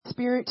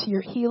Spirit to your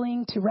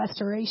healing, to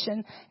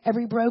restoration,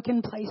 every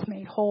broken place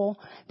made whole,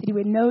 that he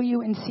would know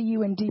you and see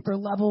you in deeper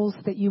levels,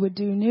 that you would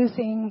do new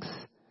things,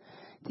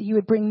 that you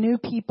would bring new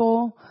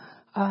people,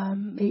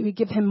 that you would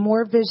give him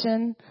more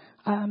vision,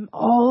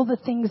 all the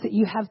things that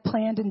you have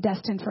planned and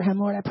destined for him.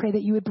 Lord, I pray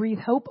that you would breathe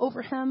hope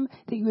over him,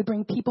 that you would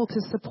bring people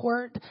to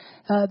support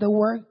the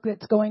work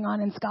that's going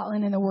on in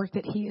Scotland and the work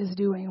that he is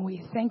doing.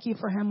 We thank you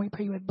for him. We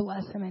pray you would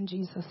bless him in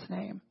Jesus'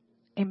 name.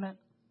 Amen.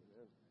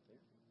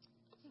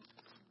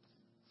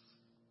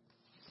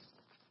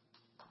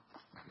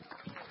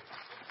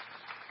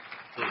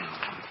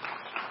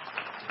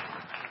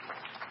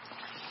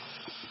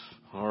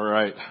 All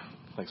right.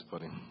 Thanks,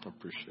 buddy. I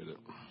appreciate it.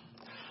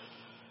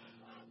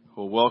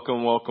 Well,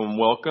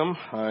 welcome.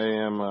 I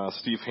am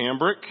Steve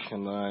Hambrick,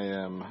 and I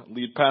am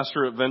lead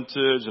pastor at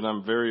Vintage, and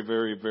I'm very,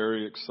 very,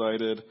 very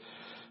excited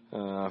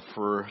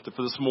for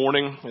this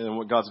morning and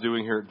what God's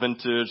doing here at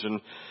Vintage.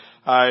 And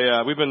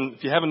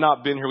if you have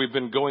not been here, we've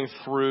been going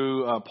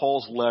through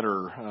Paul's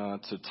letter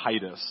to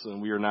Titus,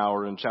 and we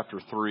are in chapter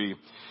 3.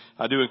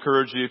 I do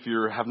encourage you, if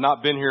you have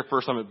not been here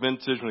first time at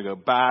Vintage, we're going to go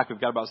back.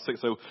 We've got about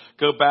 6, so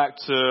go back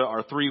to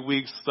our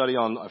 3-week study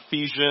on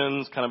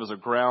Ephesians, kind of as a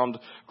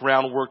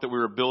groundwork that we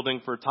were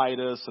building for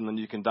Titus, and then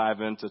you can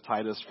dive into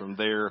Titus from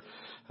there.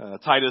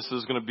 Titus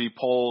is going to be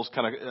Paul's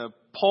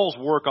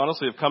work,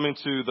 honestly, of coming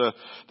to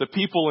the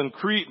people in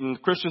Crete and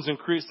Christians in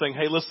Crete saying,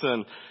 hey,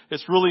 listen,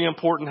 it's really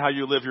important how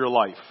you live your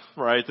life,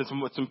 right?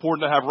 It's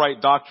important to have right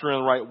doctrine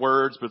and right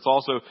words, but it's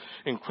also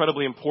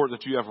incredibly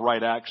important that you have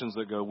right actions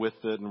that go with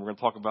it. And we're going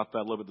to talk about that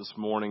a little bit this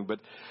morning. But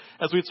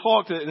as we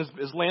talked,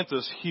 as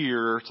Lanta's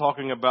here,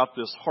 talking about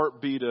this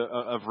heartbeat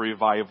of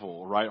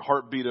revival, right?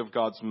 Heartbeat of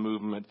God's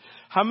movement.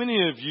 How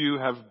many of you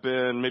have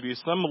been maybe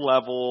some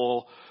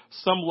level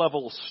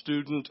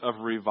student of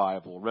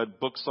revival, read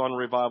books on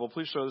revival?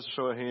 Please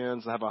show of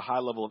hands and have a high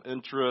level of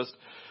interest.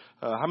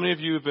 How many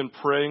of you have been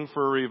praying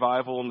for a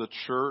revival in the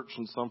church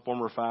in some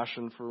form or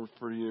fashion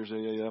for years?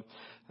 Yeah.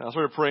 I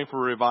started praying for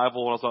a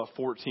revival when I was about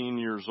 14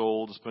 years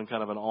old. It's been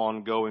kind of an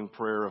ongoing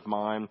prayer of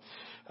mine.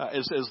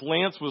 As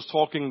Lance was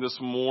talking this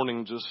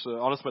morning, just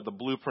honestly about the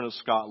blueprint of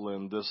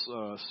Scotland, this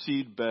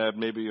seedbed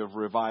maybe of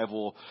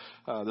revival,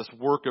 this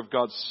work of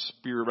God's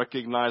Spirit,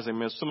 recognizing,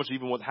 man, so much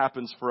even what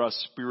happens for us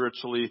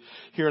spiritually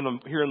here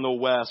in the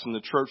West and the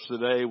church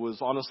today was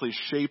honestly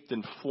shaped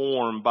and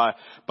formed by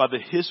the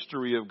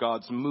history of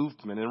God's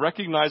movement, and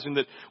recognizing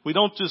that we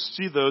don't just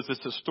see those as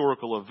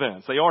historical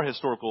events. They are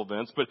historical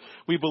events, but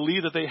we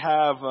believe that they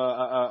have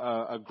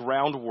a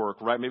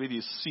groundwork, right? Maybe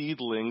these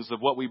seedlings of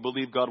what we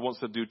believe God wants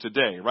to do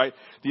today, right?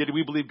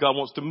 We believe God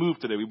wants to move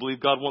today. We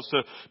believe God wants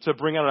to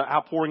bring out an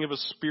outpouring of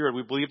His Spirit.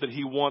 We believe that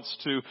He wants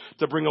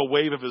to bring a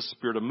wave of His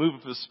Spirit, a move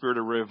of His Spirit,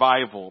 a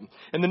revival.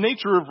 And the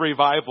nature of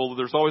revival,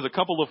 there's always a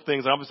couple of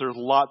things. Obviously, there's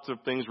lots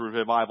of things with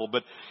revival,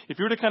 but if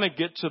you were to kind of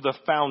get to the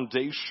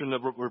foundation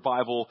of what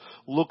revival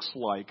looks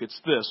like, it's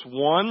this.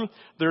 One,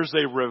 there's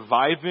a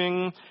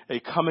reviving, a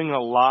coming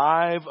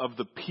alive of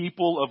the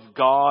people of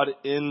God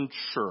in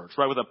church,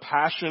 right? With a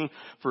passion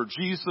for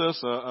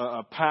Jesus,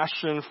 a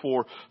passion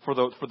for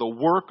the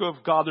work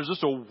of God. There's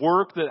just a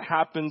work that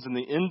happens in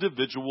the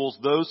individuals,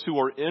 those who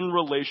are in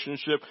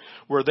relationship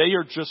where they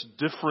are just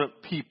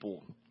different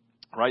people.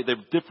 Right? They're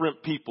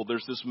different people.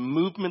 There's this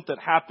movement that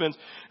happens,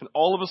 and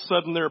all of a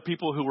sudden there are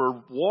people who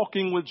are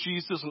walking with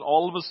Jesus, and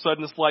all of a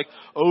sudden it's like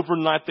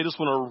overnight they just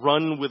want to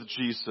run with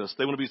Jesus.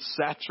 They want to be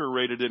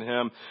saturated in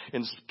Him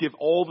and give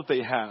all that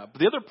they have.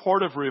 But the other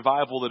part of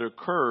revival that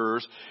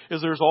occurs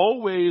is there's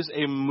always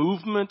a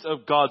movement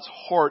of God's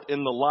heart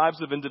in the lives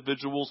of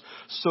individuals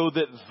so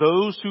that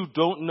those who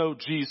don't know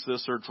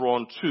Jesus are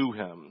drawn to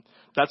Him.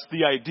 That's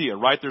the idea,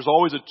 right? There's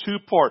always a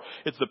two-part.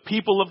 It's the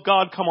people of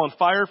God come on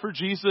fire for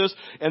Jesus,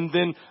 and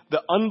then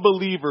the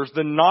unbelievers,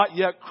 the not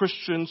yet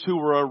Christians who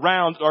are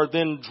around are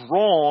then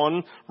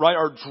drawn, right,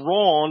 are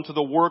drawn to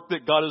the work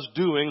that God is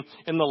doing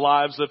in the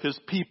lives of His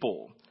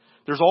people.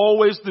 There's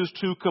always those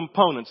two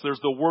components. There's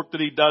the work that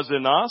He does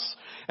in us,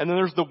 and then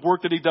there's the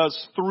work that He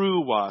does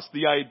through us.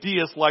 The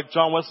idea is, like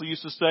John Wesley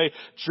used to say,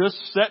 just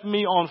set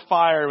me on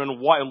fire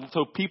and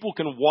so people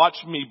can watch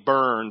me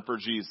burn for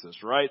Jesus,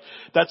 right?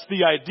 That's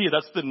the idea.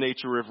 That's the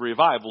nature of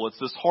revival. It's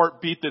this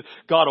heartbeat that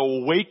God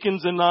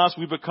awakens in us.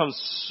 We become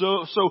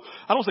so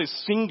I don't say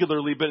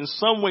singularly, but in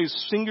some ways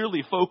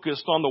singularly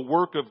focused on the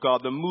work of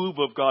God, the move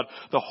of God,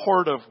 the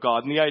heart of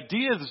God. And the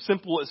idea is as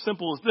simple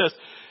as this.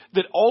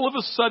 That all of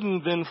a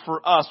sudden then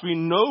for us, we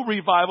know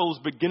revival is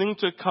beginning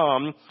to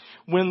come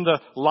when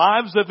the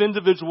lives of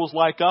individuals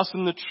like us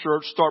in the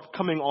church start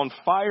coming on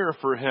fire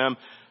for Him.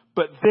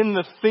 But then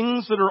the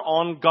things that are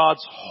on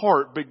God's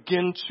heart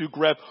begin to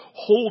grab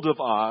hold of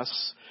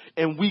us,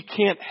 and we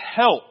can't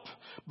help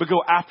but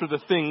go after the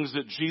things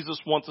that Jesus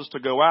wants us to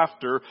go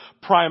after.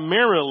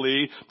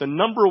 Primarily, the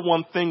number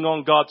one thing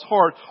on God's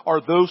heart are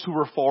those who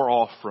are far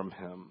off from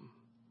Him.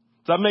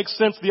 Does that make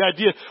sense? The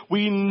idea,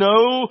 we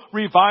know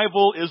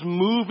revival is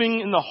moving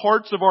in the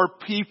hearts of our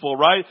people,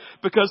 right?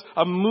 Because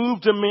a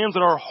move demands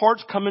that our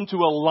hearts come into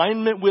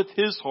alignment with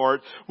His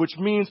heart, which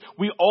means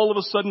we all of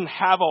a sudden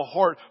have a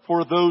heart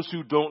for those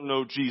who don't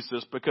know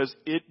Jesus, because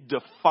it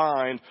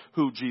defined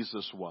who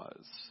Jesus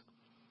was.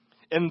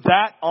 And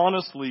that,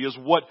 honestly, is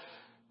what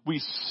we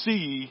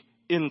see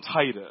in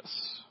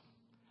Titus.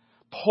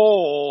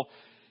 Paul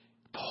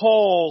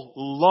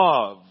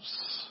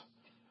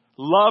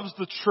loves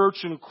the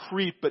church in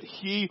Crete, but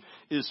he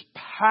is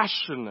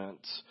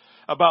passionate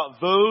about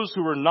those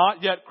who are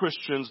not yet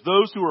Christians,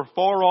 those who are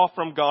far off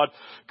from God,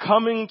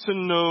 coming to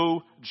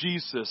know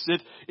Jesus.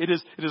 It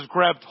has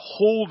grabbed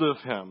hold of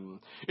him.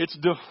 It's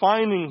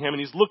defining him. And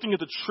he's looking at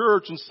the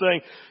church and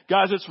saying,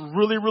 guys, it's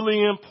really,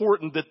 really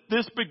important that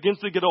this begins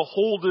to get a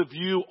hold of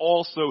you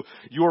also.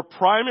 Your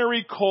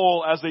primary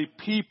call as a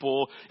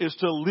people is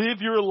to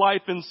live your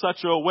life in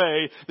such a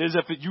way that as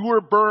if you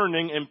are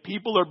burning and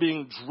people are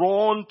being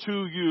drawn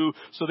to you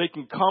so they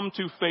can come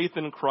to faith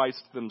in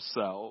Christ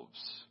themselves.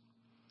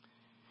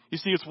 You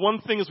see, it's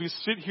one thing as we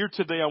sit here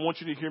today, I want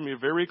you to hear me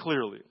very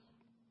clearly.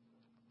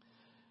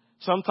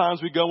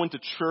 Sometimes we go into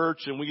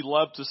church and we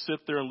love to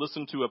sit there and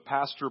listen to a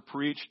pastor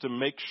preach to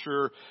make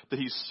sure that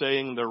he's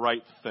saying the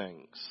right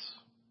things.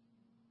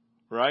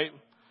 Right?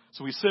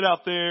 So we sit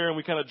out there and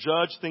we kind of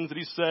judge things that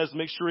he says,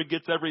 make sure he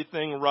gets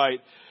everything right,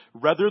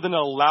 rather than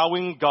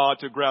allowing God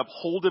to grab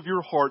hold of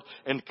your heart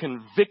and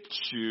convict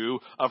you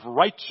of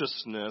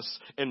righteousness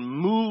and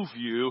move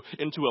you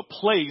into a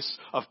place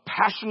of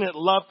passionate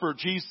love for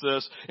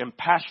Jesus and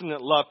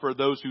passionate love for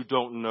those who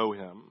don't know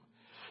him.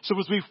 So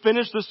as we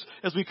finish this,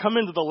 as we come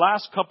into the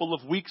last couple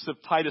of weeks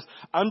of Titus,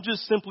 I'm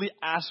just simply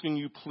asking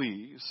you,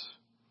 please,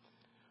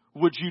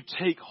 would you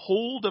take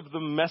hold of the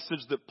message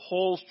that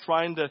Paul's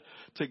trying to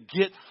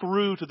get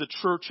through to the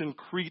church in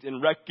Crete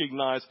and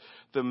recognize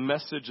the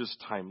message is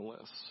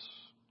timeless?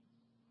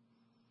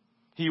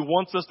 He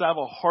wants us to have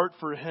a heart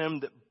for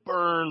him that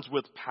burns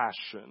with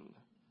passion,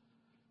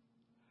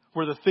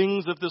 where the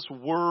things of this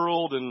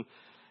world and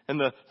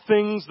the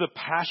things, the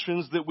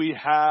passions that we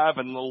have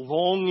and the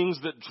longings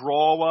that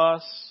draw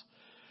us,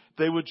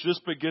 they would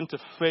just begin to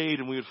fade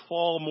and we would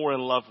fall more in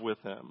love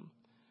with him.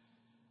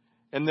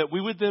 And that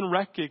we would then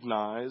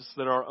recognize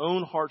that our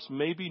own hearts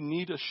maybe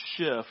need a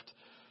shift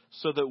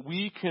so that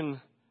we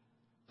can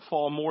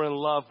fall more in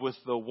love with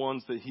the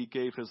ones that he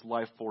gave his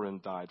life for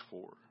and died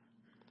for.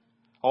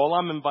 All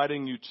I'm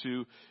inviting you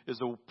to is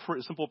a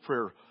simple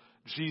prayer.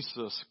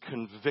 Jesus,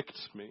 convict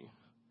me.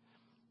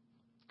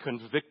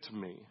 Convict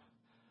me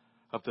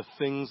of the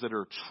things that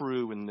are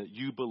true and that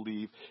you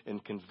believe,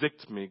 and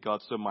convict me,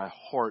 God, so my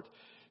heart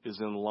is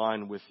in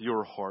line with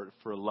your heart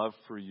for love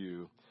for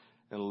you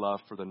and love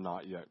for the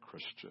not yet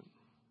Christian.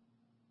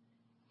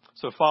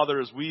 So,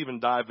 Father, as we even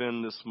dive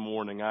in this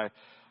morning, I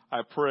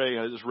pray,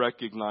 I just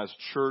recognize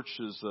church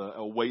is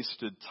a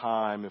wasted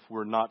time if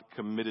we're not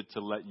committed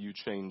to let you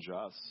change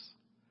us.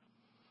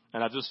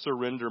 And I just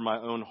surrender my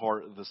own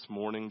heart this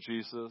morning,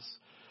 Jesus.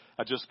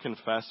 I just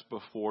confess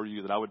before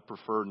you that I would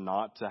prefer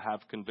not to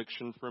have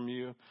conviction from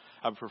you.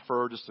 I would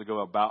prefer just to go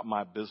about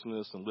my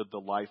business and live the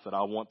life that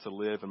I want to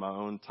live in my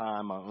own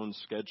time, my own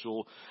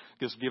schedule,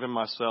 just giving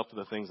myself to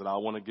the things that I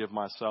want to give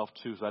myself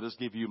to. So I just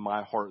give you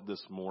my heart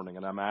this morning,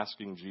 and I'm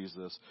asking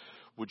Jesus,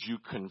 would you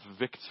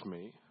convict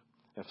me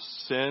of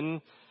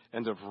sin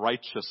and of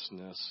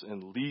righteousness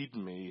and lead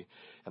me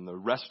and the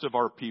rest of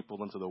our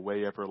people into the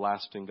way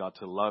everlasting, God,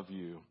 to love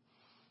you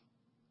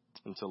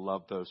and to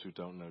love those who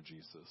don't know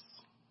Jesus.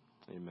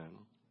 Amen.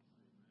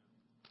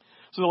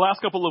 So the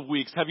last couple of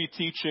weeks, heavy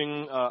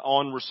teaching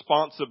on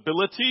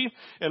responsibility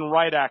and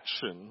right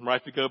action, right?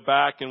 We go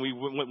back and we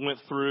went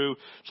through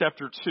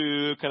chapter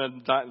 2,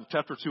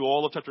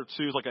 all of chapter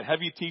 2 is like a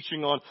heavy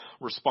teaching on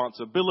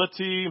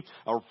responsibility,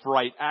 or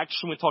right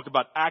action. We talked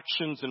about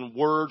actions and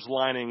words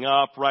lining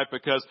up, right?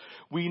 Because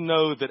we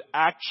know that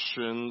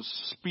actions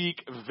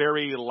speak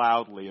very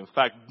loudly. In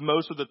fact,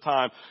 most of the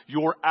time,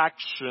 your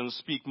actions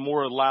speak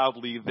more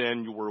loudly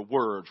than your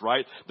words,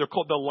 right? They're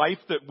called the life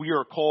that we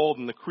are called,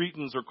 and the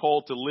Cretans are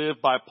called to live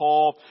by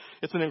Paul.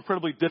 It's an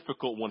incredibly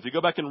difficult one. If you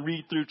go back and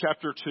read through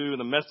chapter 2 and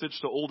the message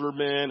to older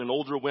men and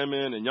older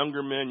women and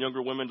younger men,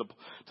 younger women,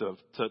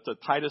 to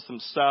Titus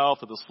himself,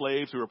 to the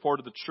slaves who were part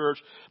of the church,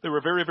 they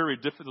were very, very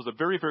difficult. It was a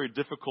very, very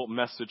difficult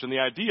message. And the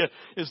idea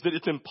is that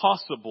it's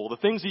impossible. The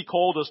things he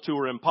called us to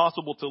are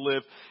impossible to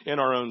live in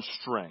our own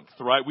strength,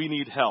 right? We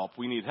need help.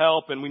 We need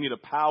help, and we need a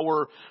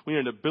power. We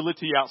need an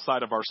ability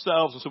outside of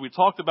ourselves. And so we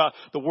talked about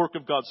the work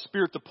of God's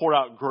Spirit to pour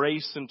out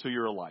grace into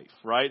your life,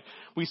 right?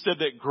 We said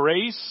that grace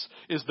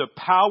is the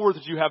power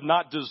that you have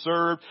not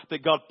deserved,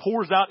 that God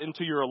pours out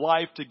into your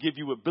life to give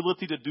you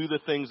ability to do the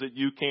things that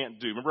you can't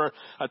do. Remember,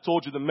 I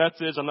told you the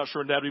message. I'm not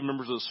sure Dad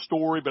remembers the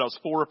story, but I was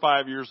 4 or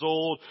 5 years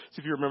old. See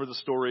if you remember the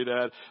story,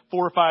 Dad.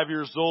 4 or 5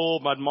 years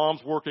old. My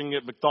mom's working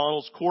at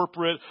McDonald's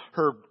corporate.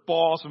 Her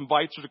boss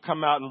invites her to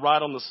come out and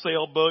ride on the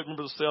sailboat.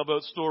 Remember the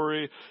sailboat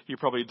story? You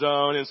probably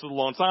don't. It's a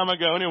long time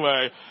ago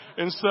anyway.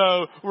 And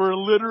so we're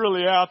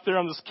literally out there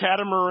on this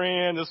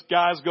catamaran. This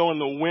guy's going,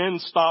 the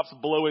wind stops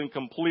blowing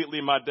completely.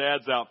 completely. My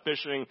dad's out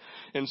fishing.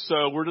 And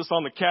so we're just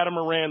on the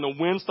catamaran. The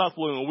wind stops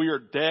blowing and we are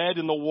dead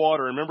in the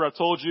water. Remember I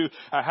told you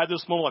I had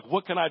this moment like,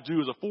 what can I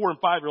do as a 4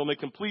 and 5-year-old? Make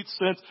complete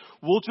sense.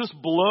 We'll just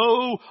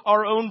blow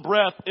our own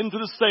breath into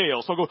the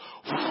sail. So I'll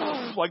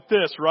go like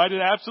this, right?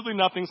 And absolutely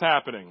nothing's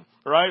happening,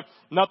 right?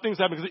 Nothing's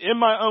happening. Because in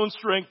my own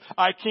strength,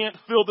 I can't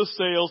fill the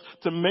sails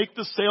to make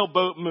the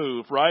sailboat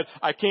move, right?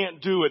 I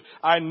can't do it.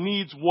 I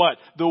need what?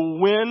 The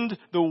wind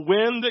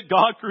that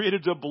God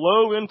created to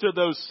blow into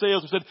those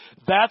sails. He said,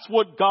 that's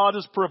what God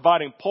is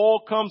providing.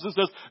 Paul comes and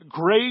says,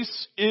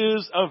 grace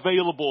is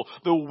available.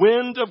 The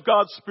wind of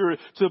God's Spirit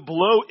to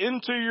blow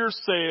into your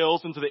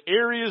sails, into the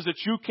areas that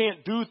you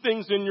can't do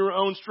things in your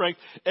own strength.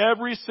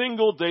 Every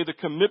single day, the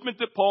commitment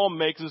that Paul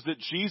makes is that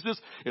Jesus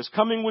is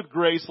coming with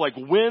grace like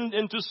wind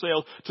into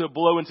sails to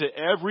blow into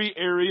every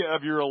area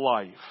of your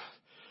life.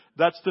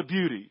 That's the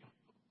beauty.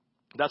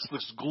 That's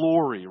this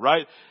glory,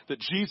 right? That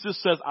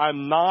Jesus says,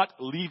 I'm not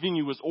leaving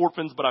you as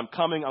orphans, but I'm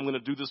coming. I'm going to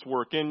do this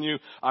work in you.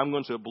 I'm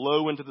going to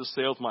blow into the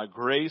sails. My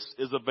grace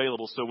is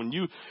available. So when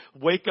you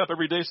wake up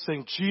every day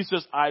saying,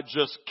 Jesus, I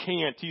just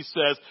can't. He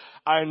says,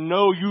 I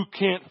know you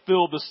can't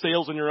fill the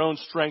sails in your own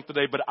strength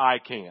today, but I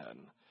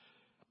can.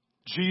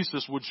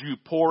 Jesus, would you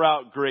pour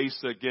out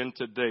grace again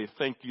today?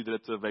 Thank you that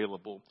it's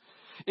available.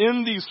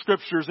 In these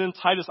scriptures, in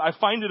Titus, I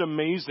find it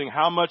amazing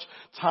how much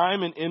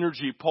time and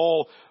energy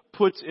Paul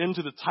puts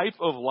into the type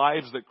of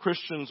lives that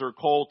Christians are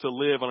called to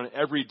live on an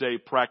everyday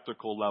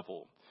practical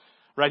level.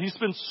 Right? He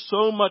spends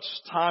so much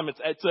time.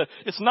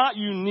 It's not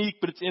unique,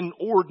 but it's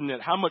inordinate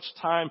how much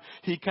time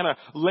he kind of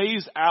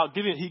lays out,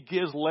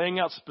 laying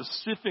out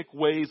specific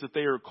ways that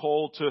they are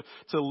called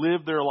to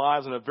live their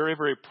lives on a very,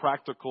 very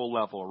practical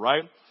level,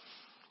 right?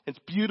 It's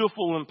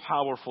beautiful and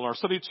powerful. In our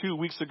study 2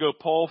 weeks ago,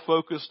 Paul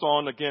focused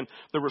on, again,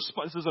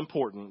 this is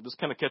important. This is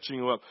kind of catching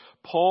you up.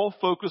 Paul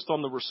focused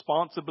on the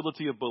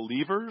responsibility of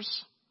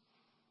believers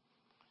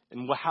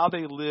and how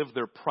they live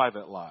their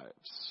private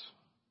lives.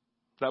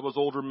 That was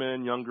older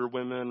men, younger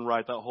women,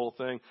 right? That whole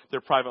thing.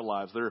 Their private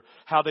lives.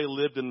 How they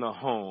lived in the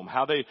home.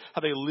 How they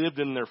lived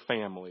in their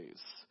families.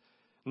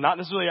 Not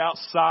necessarily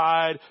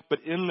outside,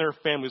 but in their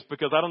families.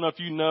 Because I don't know if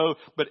you know,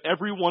 but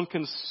everyone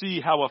can see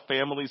how a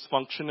family's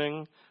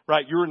functioning,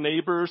 right? Your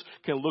neighbors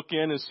can look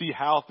in and see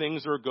how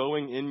things are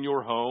going in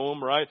your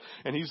home, right?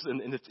 And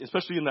and it's,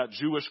 especially in that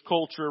Jewish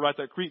culture, right?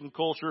 That Cretan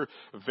culture,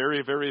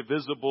 very, very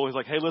visible. He's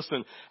like, hey,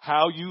 listen,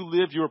 how you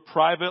live your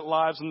private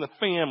lives in the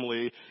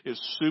family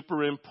is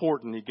super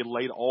important. He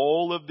laid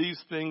all of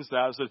these things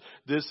out. Said,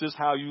 this is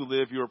how you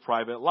live your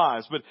private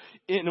lives. But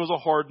it was a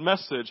hard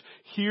message.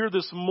 Here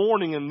this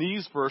morning in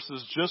these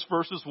verses, just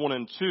verses 1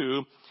 and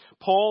 2,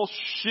 Paul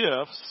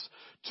shifts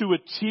to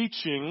a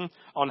teaching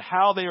on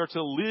how they are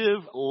to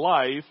live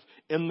life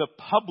in the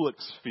public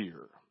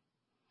sphere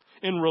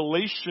in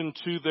relation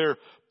to their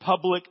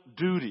public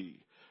duty.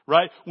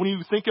 Right? When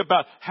you think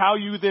about how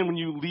when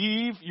you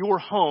leave your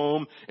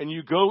home and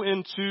you go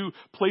into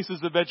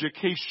places of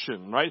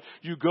education, right?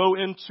 You go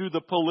into the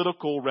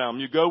political realm.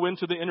 You go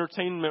into the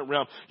entertainment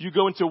realm. You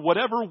go into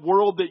whatever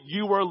world that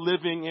you are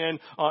living in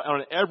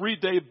on an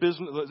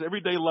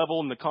everyday level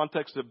in the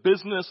context of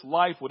business,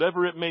 life,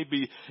 whatever it may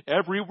be.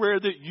 Everywhere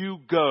that you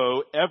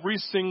go, every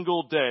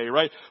single day,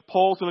 right?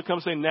 Paul's going to come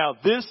and say, now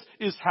this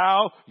is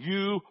how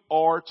you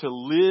are to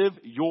live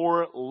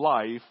your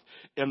life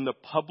in the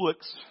public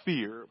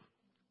sphere.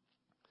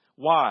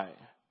 Why?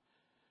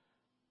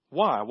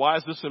 Why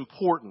is this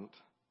important?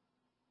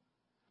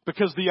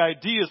 Because the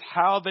idea is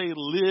how they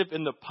live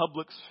in the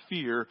public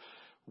sphere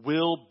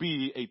will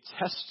be a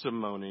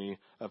testimony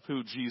of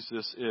who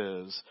Jesus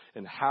is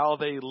and how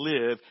they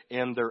live,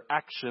 and their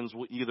actions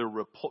will either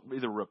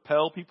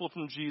repel people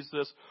from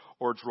Jesus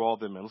or draw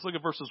them in. Let's look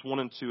at verses 1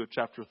 and 2 of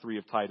chapter 3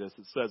 of Titus.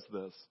 It says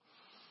this.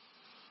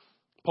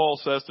 Paul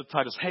says to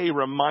Titus, hey,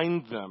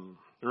 remind them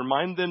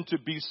to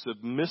be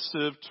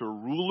submissive to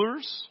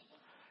rulers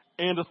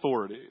and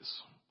authorities.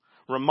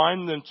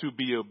 Remind them to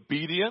be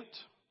obedient.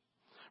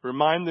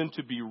 Remind them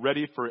to be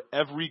ready for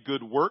every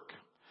good work.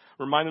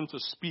 Remind them to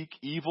speak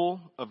evil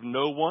of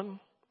no one.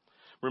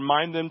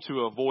 Remind them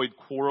to avoid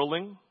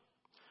quarreling.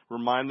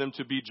 Remind them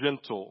to be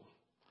gentle.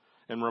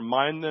 And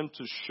remind them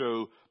to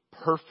show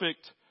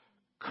perfect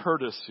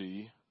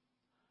courtesy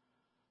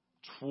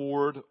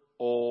toward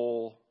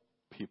all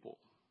people.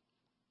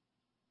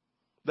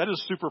 That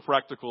is super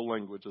practical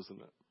language, isn't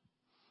it?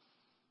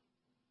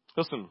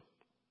 Listen,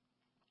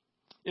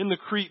 in the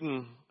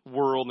Cretan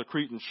world, in the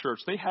Cretan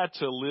church, they had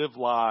to live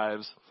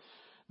lives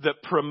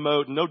that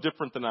promote, no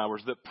different than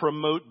ours, that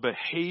promote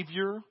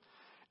behavior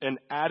and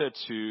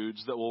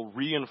attitudes that will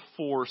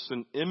reinforce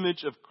an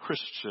image of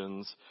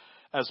Christians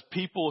as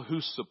people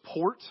who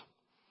support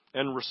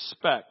and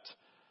respect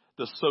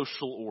the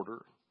social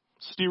order,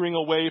 steering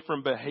away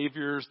from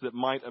behaviors that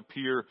might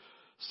appear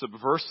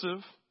subversive,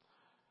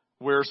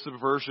 where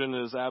subversion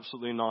is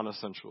absolutely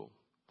non-essential.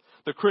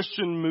 The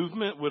Christian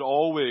movement would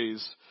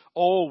always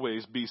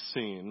be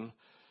seen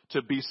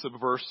to be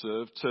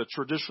subversive to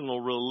traditional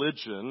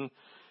religion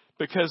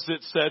because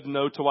it said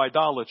no to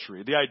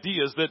idolatry. The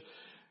idea is that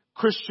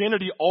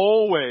Christianity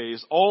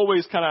always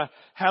kind of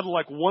had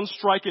like one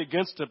strike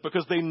against it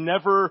because they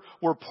never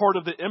were part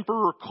of the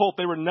emperor cult.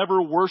 They were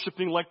never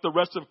worshiping like the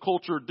rest of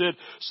culture did.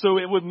 So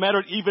it would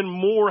matter even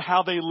more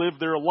how they lived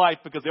their life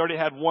because they already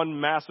had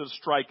one massive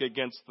strike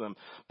against them.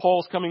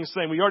 Paul's coming and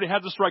saying, we already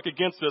had the strike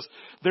against us.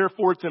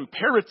 Therefore, it's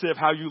imperative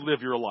how you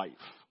live your life.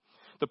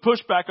 The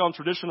pushback on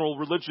traditional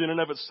religion in and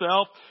of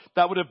itself,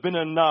 that would have been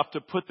enough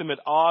to put them at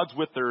odds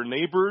with their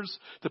neighbors,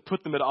 to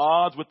put them at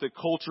odds with the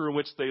culture in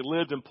which they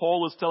lived. And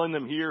Paul is telling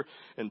them here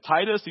in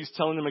Titus, he's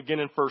telling them again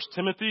in 1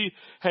 Timothy,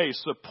 hey,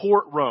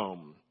 support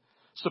Rome.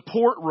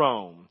 Support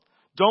Rome.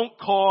 Don't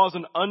cause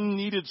an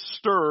unneeded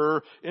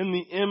stir in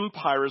the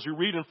empire. As we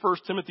read in 1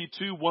 Timothy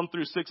 2,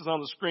 1-6 is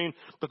on the screen,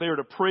 but they are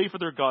to pray for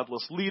their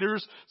godless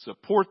leaders,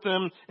 support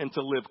them, and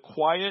to live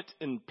quiet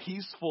and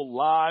peaceful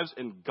lives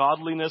in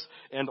godliness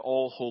and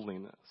all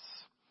holiness.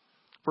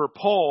 For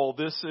Paul,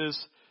 this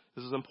is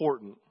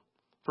important.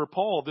 For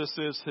Paul, this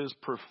is his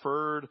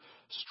preferred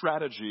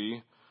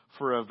strategy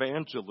for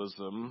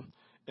evangelism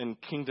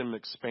and kingdom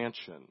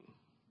expansion.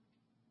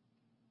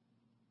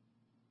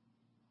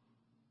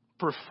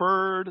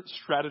 Preferred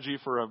strategy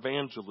for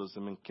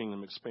evangelism and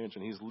kingdom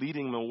expansion. He's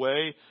leading them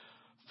away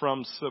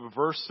from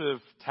subversive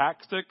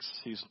tactics.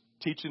 He's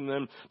teaching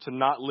them to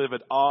not live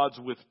at odds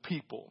with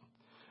people.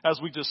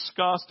 As we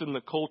discussed in the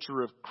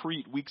culture of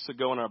Crete weeks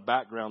ago in our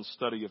background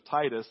study of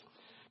Titus,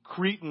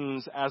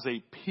 Cretans as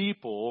a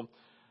people,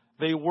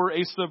 they were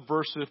a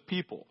subversive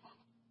people.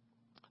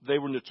 They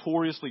were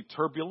notoriously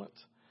turbulent,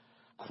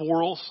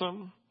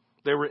 quarrelsome.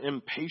 They were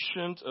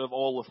impatient of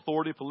all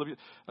authority.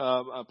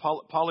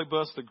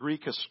 Polybus, the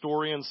Greek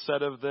historian,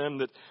 said of them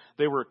that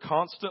they were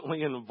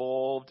constantly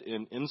involved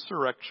in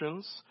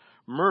insurrections,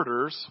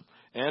 murders,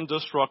 and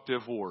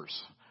destructive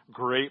wars.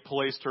 Great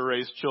place to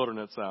raise children,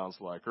 it sounds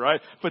like,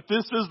 right? But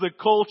this is the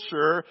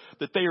culture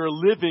that they are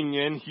living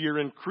in here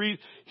in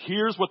Crete.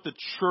 Here's what the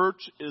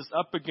church is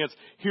up against.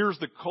 Here's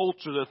the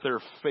culture that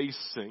they're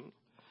facing.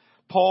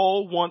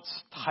 Paul wants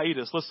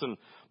Titus. Listen,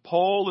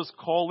 Paul is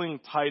calling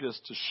Titus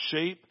to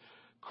shape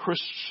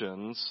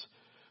Christians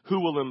who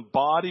will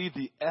embody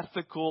the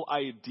ethical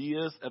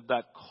ideas of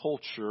that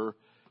culture.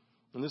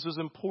 And this is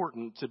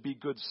important, to be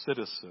good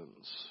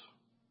citizens.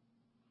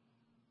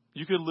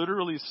 You could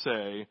literally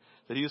say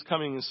that he is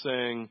coming and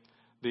saying,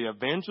 the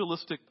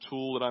evangelistic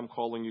tool that I'm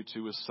calling you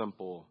to is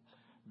simple.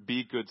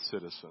 Be good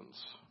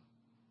citizens.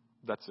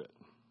 That's it.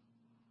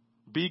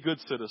 Be good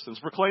citizens.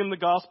 Proclaim the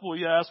gospel,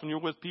 yes, when you're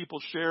with people,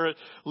 share it.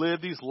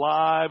 Live these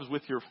lives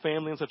with your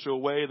family in such a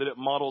way that it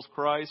models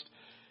Christ.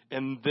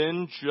 And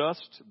then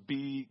just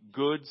be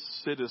good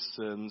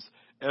citizens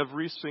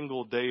every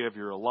single day of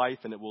your life,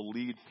 and it will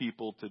lead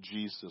people to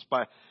Jesus.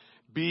 By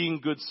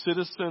being good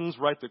citizens,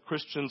 right, the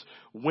Christians'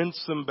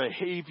 winsome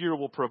behavior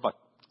will provide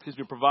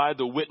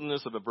the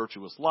witness of a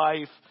virtuous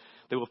life.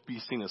 They will be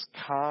seen as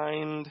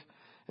kind,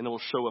 and it will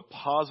show a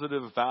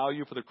positive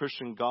value for the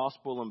Christian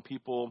gospel, and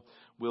people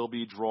will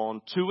be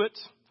drawn to it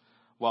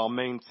while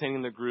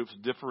maintaining the group's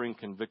differing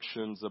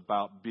convictions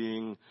about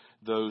being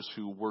those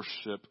who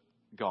worship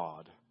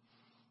God.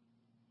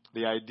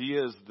 The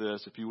idea is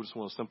this, if you just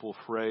want a simple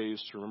phrase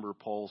to remember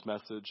Paul's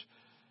message,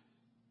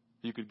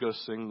 you could go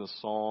sing the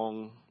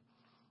song,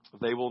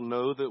 they will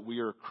know that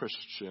we are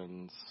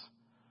Christians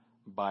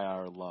by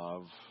our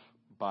love,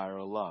 by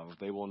our love.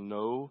 They will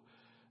know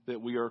that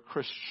we are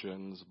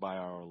Christians by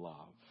our love.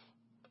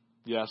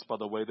 Yes, by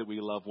the way that we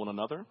love one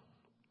another.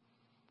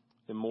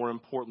 And more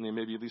importantly,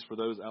 maybe at least for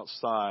those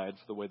outside,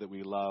 the way that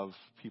we love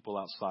people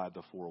outside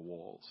the four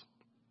walls.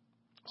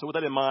 So with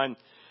that in mind,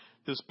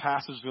 this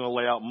passage is going to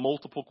lay out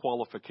multiple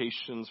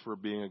qualifications for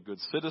being a good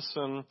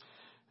citizen.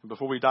 And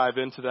before we dive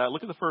into that,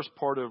 look at the first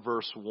part of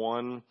verse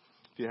 1.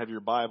 If you have your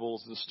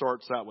Bibles, it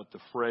starts out with the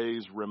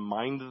phrase,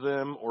 remind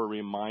them or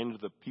remind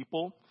the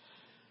people.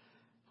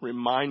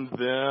 Remind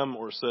them,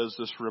 or it says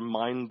just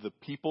remind the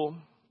people.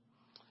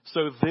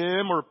 So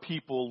them or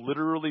people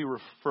literally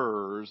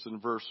refers in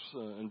verse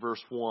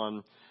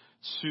 1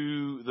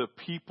 to the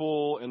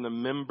people and the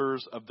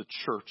members of the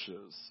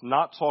churches.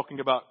 Not talking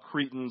about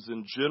Cretans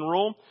in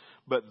general,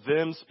 but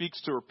them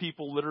speaks to, or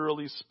people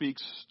literally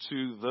speaks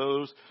to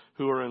those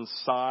who are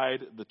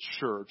inside the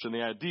church. And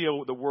the idea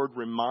with the word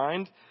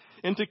remind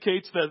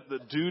indicates that the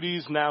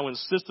duties now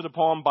insisted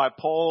upon by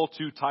Paul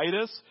to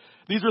Titus,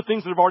 these are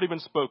things that have already been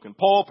spoken.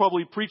 Paul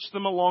probably preached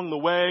them along the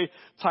way.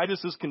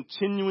 Titus is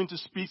continuing to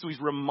speak, so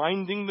he's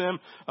reminding them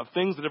of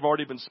things that have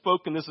already been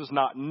spoken. This is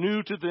not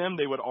new to them.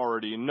 They would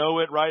already know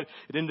it, right?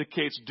 It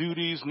indicates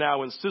duties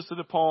now insisted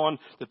upon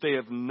that they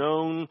have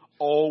known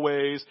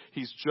always.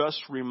 He's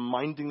just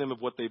reminding them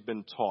of what they've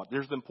been taught.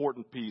 There's the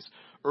important piece.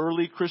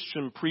 Early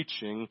Christian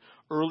preaching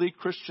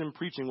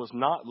was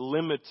not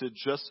limited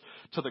just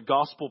to the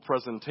gospel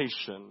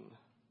presentation.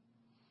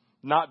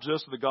 Not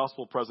just the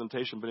gospel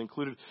presentation, but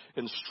included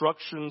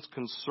instructions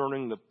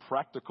concerning the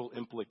practical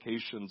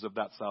implications of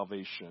that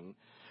salvation.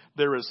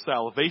 There is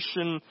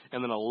salvation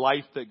and then a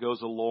life that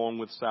goes along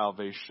with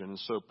salvation.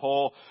 So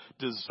Paul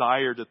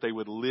desired that they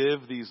would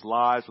live these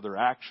lives where their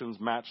actions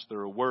match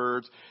their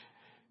words.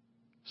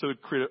 So it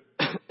would create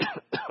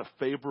a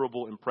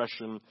favorable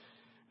impression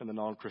in the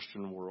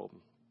non-Christian world.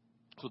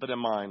 So with that in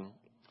mind,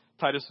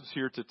 Titus is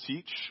here to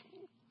teach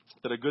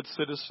that a good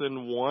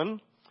citizen,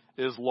 one,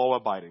 is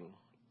law-abiding.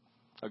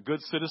 A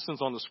good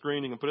citizen's on the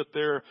screen. You can put it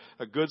there.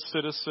 A good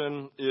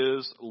citizen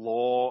is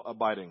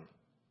law-abiding.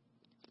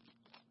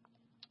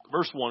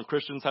 Verse 1,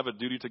 Christians have a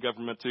duty to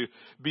government to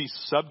be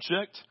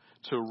subject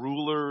to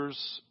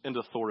rulers and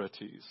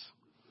authorities.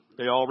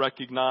 They all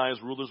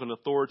recognize rulers and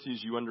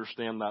authorities. You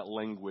understand that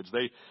language.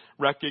 They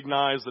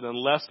recognize that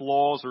unless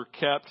laws are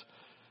kept,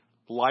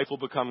 life will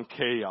become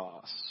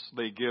chaos.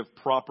 They give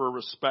proper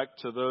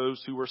respect to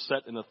those who are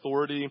set in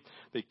authority.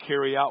 They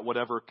carry out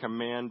whatever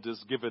command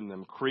is given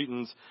them.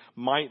 Cretans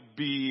might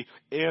be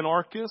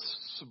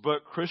anarchists,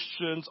 but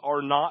Christians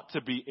are not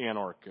to be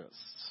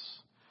anarchists.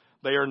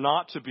 They are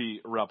not to be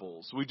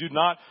rebels. We do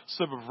not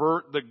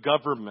subvert the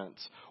government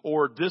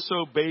or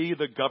disobey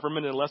the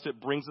government unless it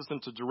brings us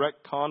into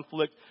direct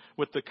conflict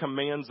with the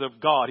commands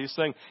of God. He's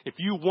saying, if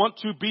you want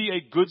to be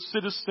a good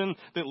citizen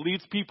that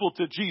leads people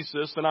to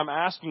Jesus, then I'm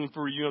asking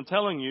for you, I'm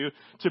telling you,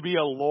 to be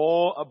a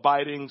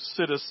law-abiding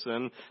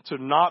citizen, to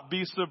not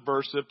be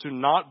subversive, to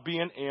not be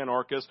an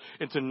anarchist,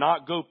 and to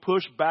not go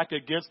push back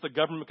against the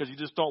government because you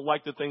just don't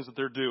like the things that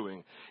they're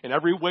doing. In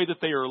every way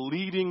that they are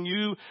leading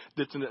you,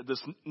 that's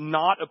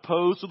not opposed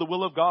to the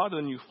will of God,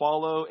 then you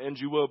follow and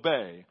you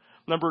obey.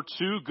 Number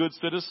two, good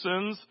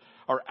citizens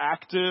are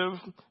active.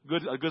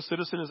 A good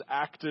citizen is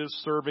active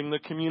serving the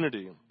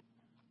community.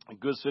 A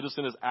good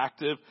citizen is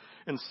active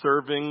in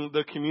serving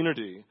the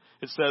community.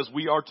 It says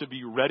we are to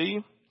be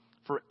ready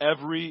for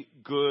every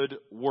good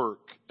work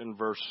in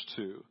verse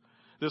 2.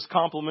 This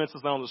complements,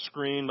 it's not on the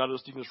screen,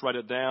 you can just write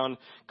it down,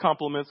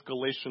 complements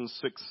Galatians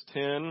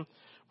 6:10,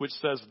 which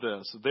says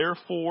this,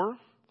 therefore,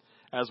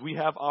 as we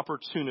have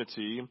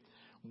opportunity,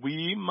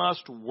 we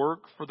must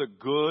work for the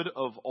good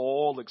of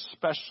all,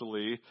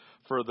 especially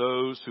for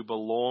those who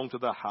belong to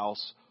the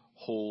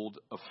household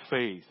of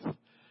faith. It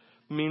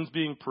means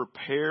being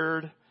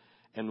prepared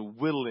and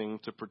willing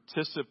to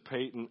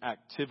participate in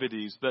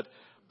activities that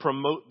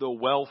promote the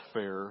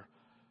welfare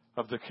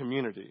of the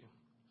community.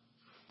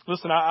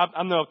 Listen,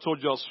 I know I've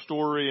told you all a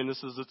story, and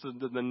this is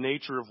the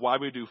nature of why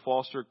we do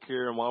foster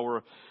care and why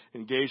we're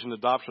engaged in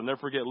adoption. I'll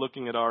never forget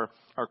looking at our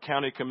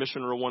county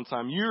commissioner one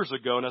time years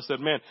ago, and I said,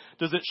 man,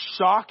 does it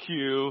shock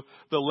you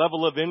the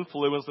level of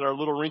influence that our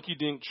little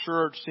rinky-dink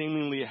church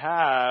seemingly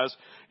has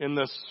in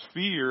the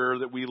sphere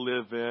that we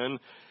live in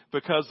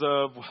because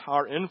of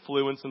our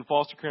influence in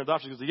foster care and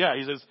adoption? He says, yeah,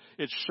 he says,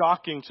 it's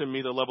shocking to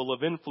me the level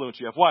of influence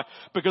you have. Why?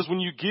 Because when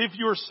you give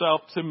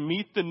yourself to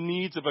meet the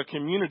needs of a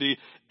community,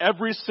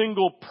 every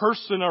single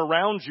person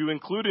around you,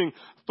 including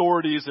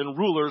authorities and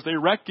rulers, they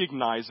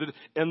recognize it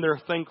and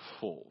they're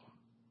thankful.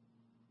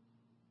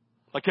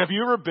 Like, have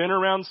you ever been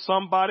around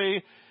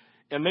somebody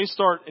and you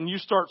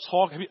start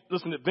talking,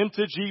 listen, at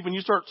Vintage Eve, when you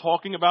start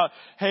talking about,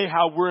 hey,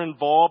 how we're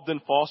involved in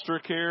foster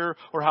care,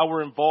 or how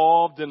we're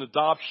involved in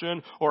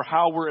adoption, or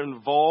how we're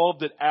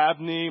involved at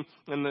Abney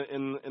in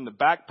the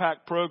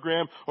backpack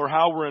program, or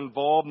how we're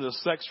involved in the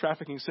sex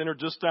trafficking center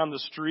just down the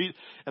street,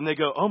 and they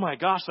go, oh my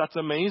gosh, that's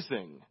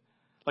amazing.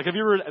 Like, have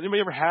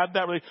anybody ever had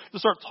that? Really, to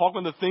start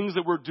talking the things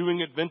that we're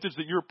doing at Vintage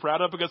that you're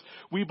proud of, because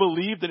we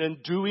believe that in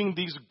doing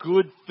these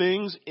good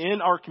things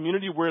in our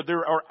community where there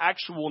are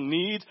actual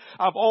needs.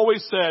 I've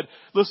always said,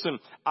 listen,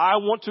 I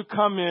want to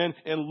come in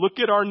and look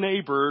at our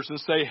neighbors and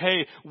say,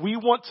 hey, we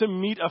want to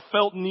meet a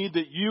felt need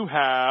that you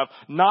have,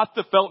 not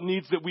the felt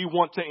needs that we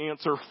want to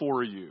answer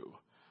for you.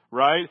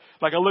 Right?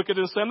 Like, I look at it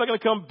and say, I'm not going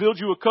to come build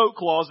you a coat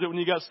closet when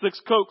you got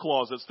 6 coat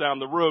closets down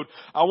the road.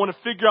 I want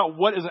to figure out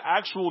what an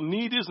actual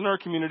need is in our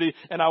community,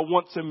 and I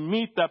want to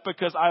meet that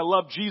because I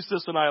love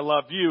Jesus and I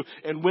love you.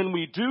 And when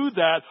we do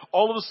that,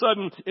 all of a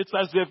sudden, it's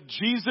as if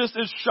Jesus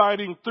is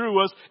shining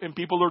through us and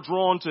people are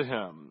drawn to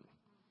him.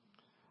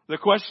 The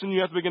question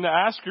you have to begin to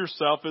ask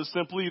yourself is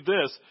simply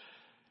this.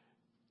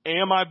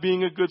 Am I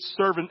being a good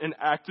servant and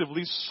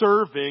actively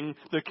serving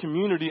the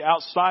community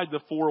outside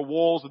the 4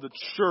 walls of the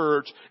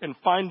church and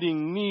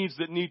finding needs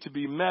that need to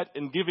be met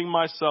and giving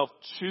myself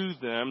to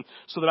them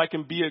so that I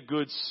can be a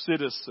good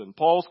citizen?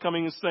 Paul's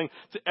coming and saying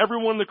to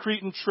everyone in the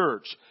Cretan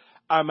church,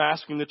 I'm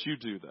asking that you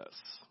do this.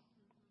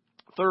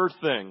 Third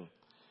thing,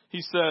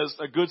 he says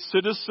a good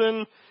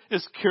citizen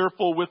is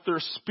careful with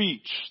their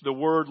speech. The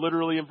word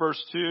literally in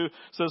verse 2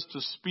 says to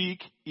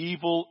speak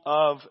evil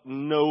of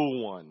no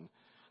one.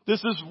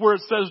 This is where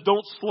it says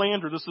don't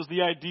slander. This is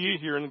the idea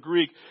here in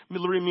Greek. It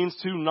literally means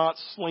to not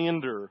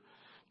slander.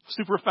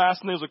 Super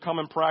fascinating is a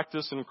common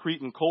practice in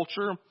Cretan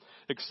culture,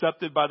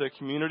 accepted by the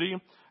community,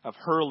 of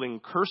hurling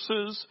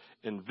curses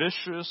and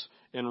vicious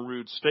and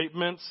rude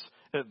statements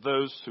at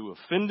those who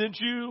offended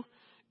you,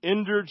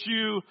 injured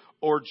you,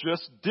 or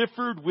just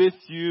differed with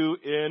you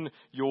in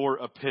your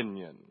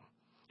opinion.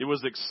 It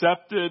was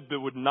accepted but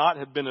would not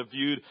have been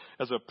viewed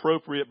as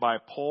appropriate by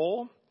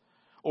Paul,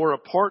 or a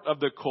part of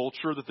the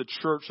culture that the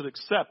church should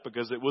accept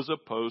because it was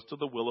opposed to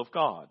the will of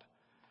God.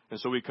 And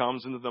so he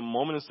comes into the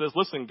moment and says,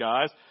 listen,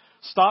 guys,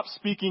 stop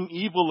speaking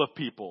evil of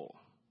people.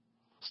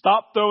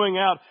 Stop throwing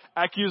out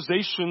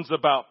accusations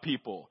about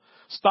people.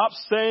 Stop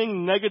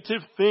saying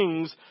negative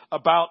things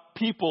about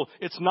people.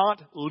 It's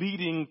not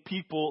leading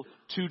people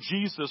to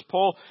Jesus.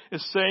 Paul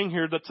is saying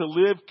here that to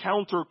live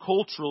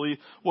counterculturally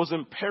was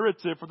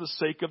imperative for the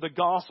sake of the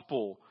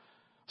gospel.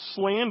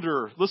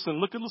 Slander,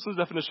 listen to the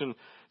definition.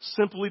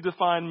 Simply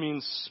defined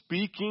means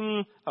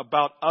speaking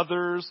about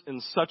others in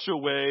such a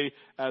way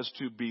as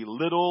to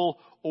belittle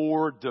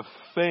or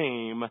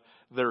defame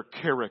their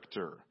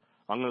character.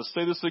 I'm going to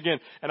say this again,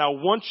 and I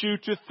want you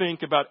to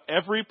think about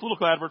every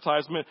political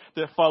advertisement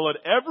that followed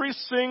every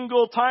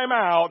single time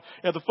out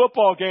at the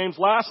football games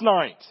last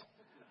night.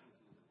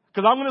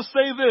 Because I'm going to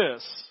say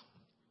this.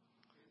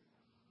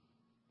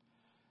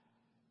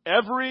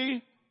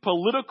 Every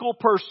political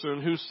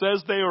person who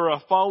says they are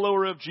a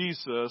follower of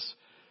Jesus,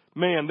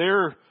 man,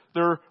 they're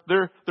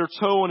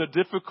towing a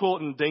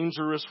difficult and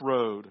dangerous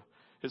road.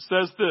 It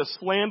says this,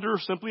 slander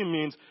simply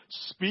means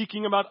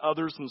speaking about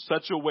others in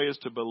such a way as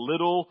to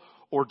belittle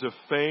or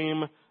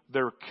defame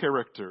their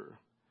character.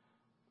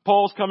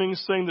 Paul's coming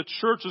saying the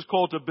church is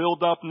called to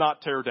build up,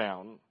 not tear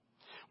down.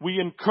 We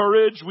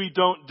encourage, we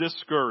don't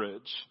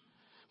discourage.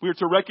 We are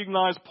to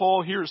recognize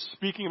Paul here is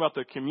speaking about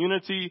the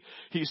community.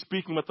 He's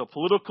speaking about the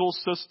political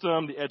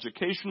system, the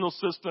educational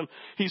system.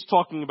 He's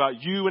talking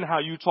about you and how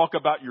you talk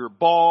about your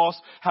boss,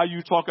 how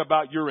you talk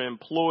about your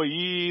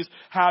employees,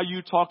 how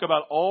you talk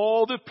about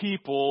all the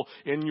people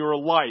in your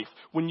life.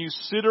 When you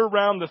sit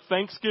around the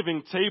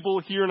Thanksgiving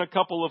table here in a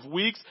couple of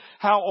weeks,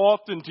 how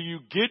often do you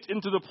get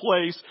into the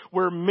place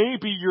where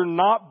maybe you're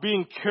not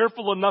being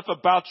careful enough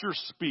about your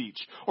speech,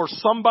 or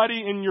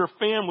somebody in your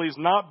family is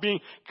not being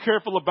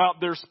careful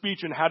about their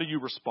speech, and how do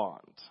you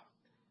respond?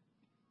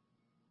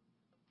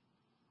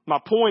 My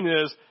point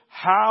is,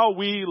 how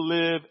we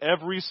live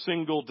every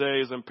single day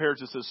is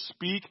imperative. It says,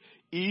 speak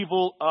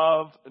evil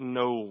of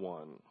no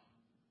one.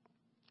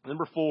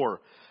 Number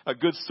 4, a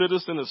good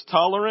citizen is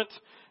tolerant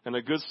and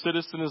a good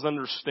citizen is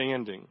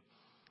understanding.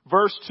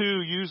 Verse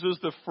 2 uses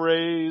the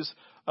phrase,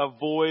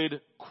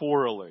 avoid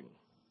quarreling.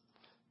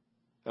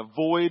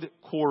 Avoid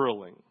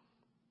quarreling.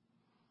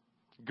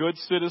 Good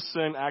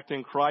citizen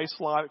acting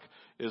Christ-like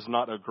is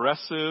not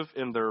aggressive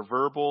in their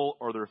verbal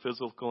or their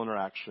physical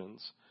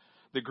interactions.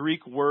 The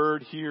Greek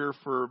word here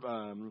for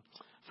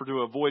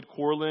to avoid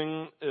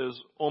quarreling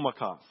is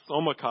omakos.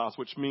 Omakos,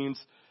 which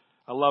means,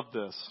 I love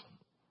this,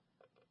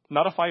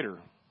 not a fighter.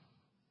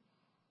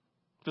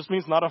 Just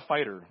means not a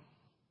fighter.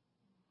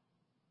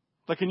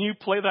 Like, can you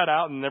play that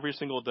out in every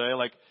single day?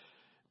 Like,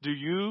 do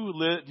you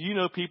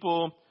know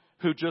people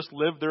who just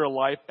live their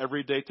life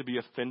every day to be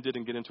offended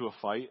and get into a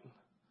fight?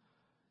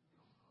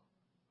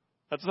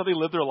 That's how they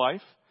live their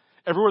life.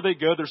 Everywhere they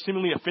go, they're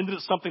seemingly offended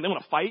at something. They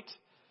want to fight.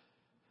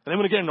 And they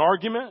want to get in an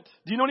argument.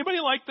 Do you know anybody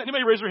like that?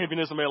 Anybody raise their hand if you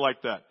know somebody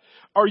like that?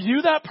 Are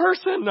you that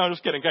person? No, I'm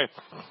just kidding. Okay.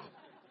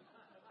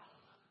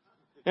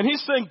 And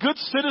he's saying good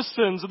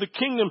citizens of the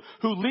kingdom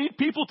who lead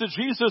people to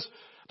Jesus,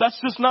 that's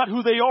just not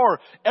who they are.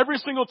 Every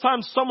single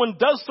time someone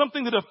does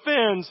something that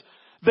offends,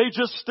 they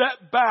just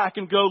step back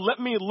and go, let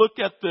me look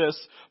at this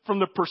from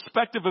the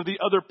perspective of the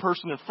other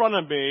person in front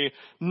of me,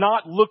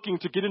 not looking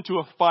to get into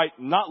a fight,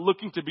 not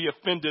looking to be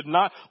offended,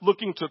 not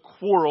looking to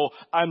quarrel.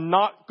 I'm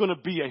not going to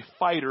be a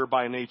fighter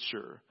by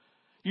nature.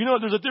 You know,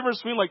 there's a difference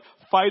between like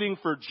fighting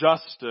for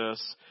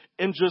justice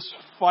and just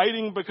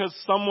fighting because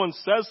someone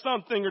says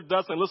something or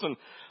does something. Listen,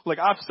 like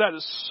I've sat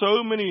at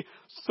so many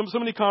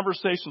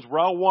conversations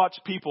where I'll watch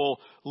people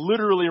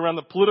literally around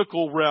the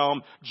political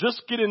realm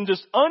just get in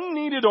just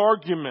unneeded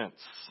arguments.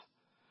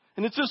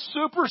 And it's just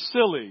super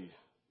silly.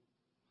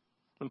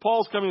 And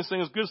Paul's coming and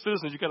saying, as good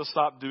citizens, you got to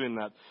stop doing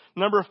that.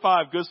 Number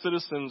 5, good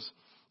citizens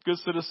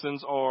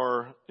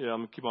are, I'm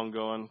going to keep on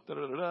going.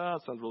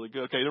 Sounds really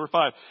good. Okay, number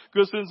 5,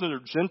 good citizens are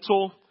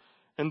gentle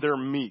and they're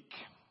meek.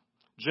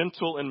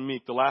 Gentle and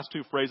meek. The last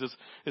 2 phrases,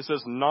 it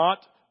says good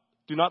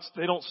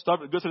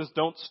citizens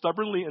don't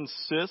stubbornly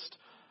insist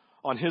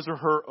on his or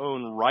her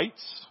own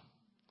rights,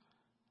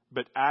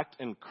 but act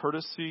in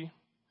courtesy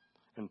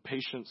and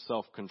patient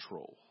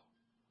self-control.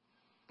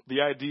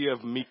 The idea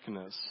of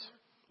meekness.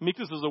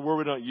 Meekness is a word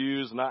we don't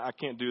use, and I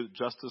can't do it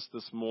justice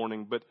this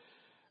morning, but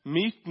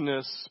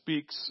meekness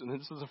speaks, and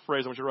this is a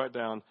phrase I want you to write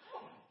down,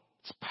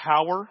 it's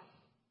power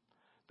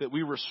that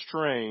we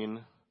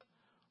restrain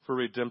for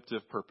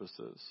redemptive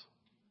purposes.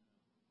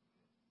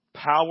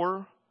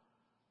 Power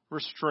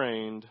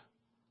restrained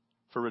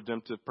for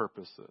redemptive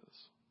purposes.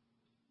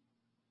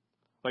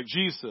 Like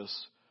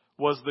Jesus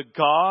was the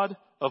God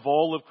of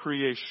all of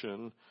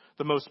creation,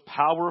 the most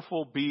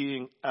powerful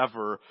being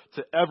ever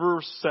to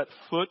ever set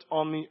foot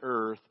on the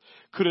earth,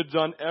 could have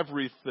done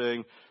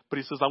everything, but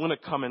he says, I'm going to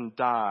come and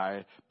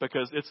die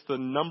because it's the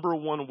number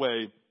one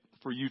way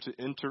for you to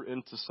enter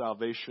into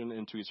salvation,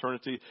 into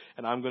eternity,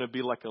 and I'm going to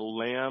be like a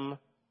lamb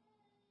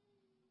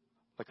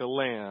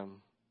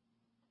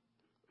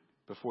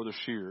before the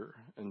shear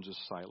and just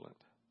silent.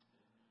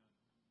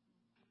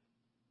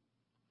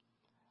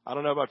 I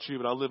don't know about you,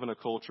 but I live in a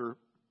culture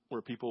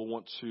where people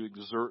want to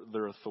exert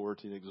their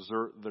authority,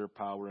 exert their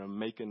power, and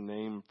make a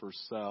name for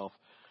self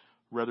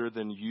rather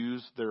than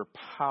use their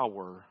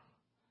power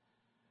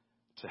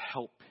to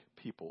help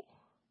people,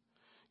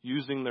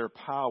 using their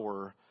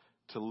power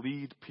to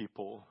lead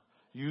people,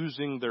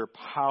 using their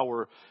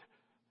power,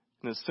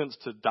 in a sense,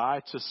 to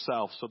die to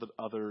self so that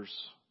others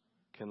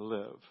can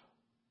live.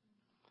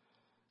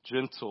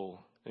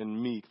 Gentle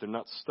and meek. They're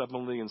not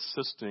stubbornly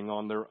insisting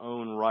on their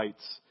own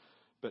rights,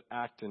 but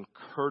act in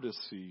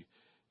courtesy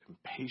and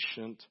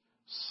patient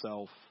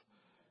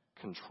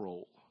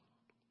self-control.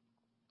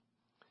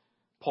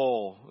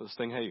 Paul is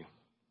saying, hey,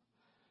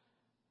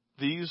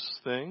 these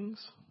things,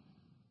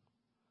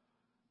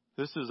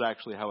 this is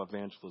actually how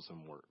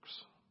evangelism works.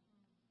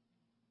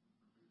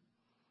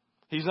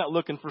 He's not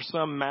looking for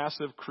some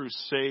massive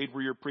crusade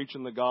where you're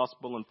preaching the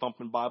gospel and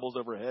thumping Bibles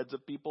over heads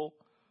of people,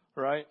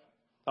 right?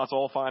 That's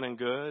all fine and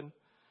good.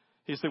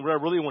 He's saying, what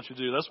I really want you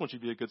to do, I just want you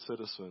to be a good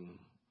citizen.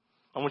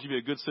 I want you to be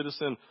a good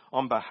citizen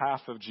on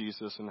behalf of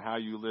Jesus and how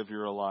you live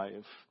your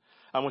life.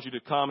 I want you to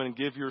come and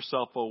give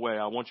yourself away.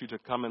 I want you to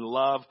come and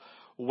love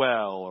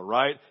well,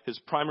 right? His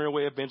primary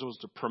way of evangelism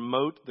is to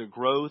promote the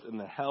growth and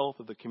the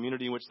health of the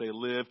community in which they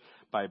live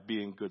by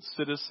being good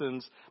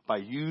citizens, by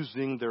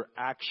using their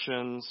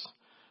actions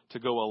to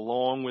go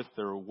along with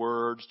their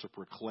words to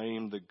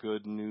proclaim the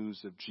good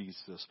news of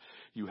Jesus.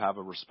 You have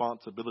a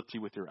responsibility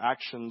with your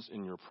actions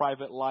in your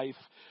private life.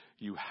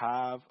 You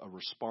have a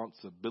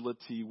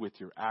responsibility with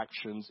your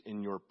actions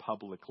in your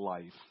public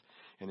life.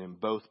 And in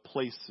both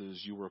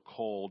places, you were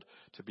called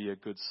to be a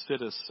good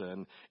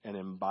citizen.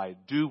 And by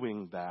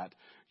doing that,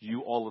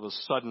 you all of a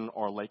sudden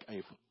are like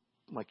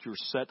you're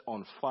set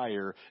on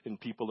fire and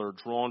people are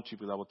drawn to you.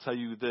 But I will tell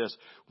you this,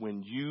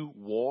 when you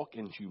walk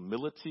in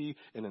humility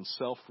and in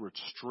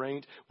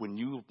self-restraint, when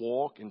you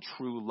walk in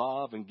true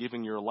love and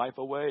giving your life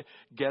away,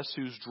 guess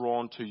who's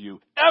drawn to you?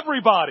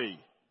 Everybody.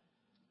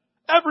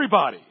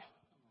 Everybody.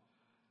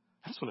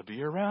 I just want to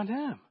be around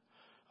him.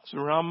 I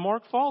was around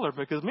Mark Fowler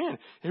because, man,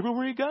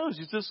 everywhere he goes,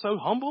 he's just so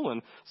humble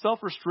and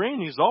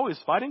self-restrained. He's always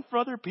fighting for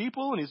other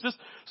people, and he's just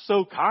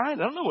so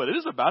kind. I don't know what it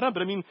is about him,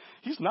 but, I mean,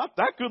 he's not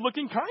that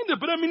good-looking kind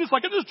of, but, I mean, it's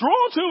like I'm just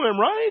drawn to him,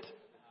 right?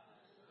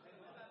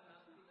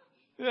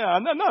 Yeah,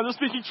 no, I'm just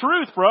speaking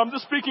truth, bro. I'm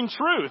just speaking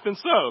truth. And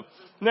so,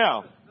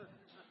 now,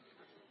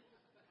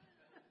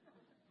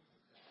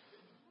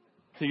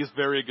 he is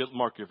very good.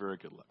 Mark, you're very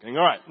good-looking.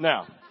 All right,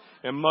 now,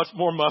 and much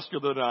more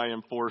muscular than I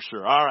am for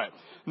sure. All right,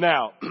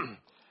 now,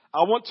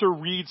 I want to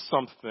read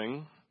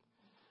something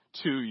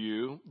to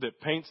you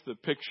that paints the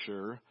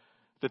picture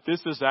that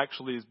this has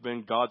actually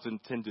been God's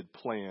intended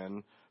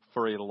plan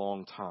for a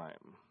long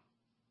time.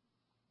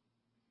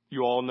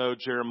 You all know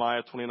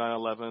Jeremiah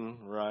 29:11,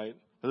 right?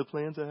 The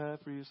plans I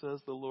have for you,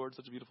 says the Lord.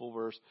 Such a beautiful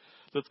verse.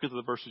 Let's get to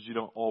the verses you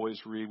don't always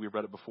read. We've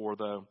read it before,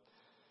 though.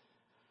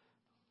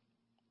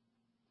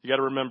 You got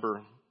to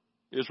remember,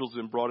 Israel's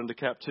been brought into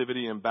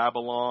captivity in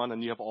Babylon,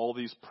 and you have all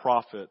these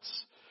prophets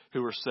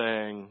who are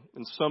saying,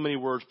 in so many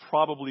words,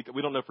 probably,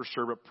 we don't know for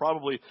sure, but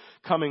probably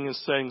coming and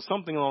saying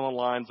something along the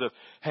lines of,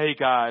 hey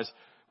guys,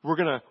 we're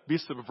going to be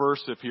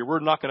subversive here.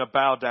 We're not going to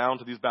bow down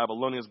to these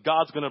Babylonians.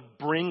 God's going to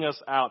bring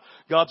us out.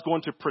 God's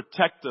going to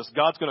protect us.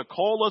 God's going to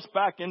call us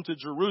back into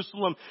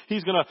Jerusalem.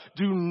 He's going to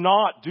do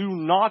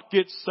not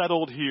get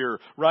settled here,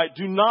 right?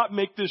 Do not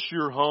make this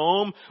your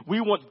home.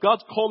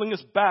 God's calling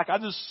us back. I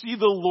just see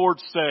the Lord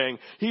saying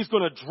He's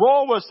going to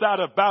draw us out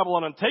of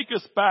Babylon and take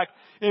us back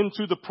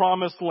into the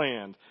promised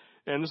land.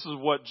 And this is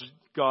what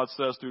God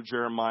says through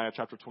Jeremiah,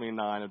 chapter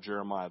 29 of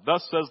Jeremiah.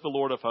 Thus says the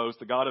Lord of hosts,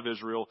 the God of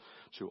Israel,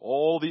 to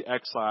all the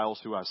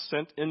exiles who I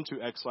sent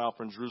into exile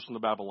from Jerusalem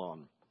to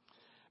Babylon.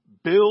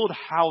 Build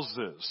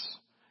houses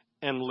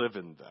and live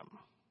in them.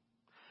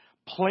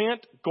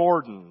 Plant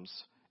gardens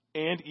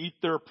and eat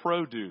their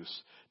produce.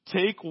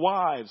 Take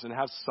wives and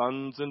have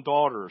sons and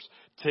daughters.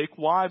 Take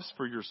wives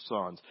for your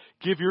sons.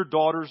 Give your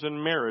daughters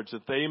in marriage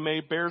that they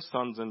may bear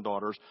sons and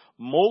daughters.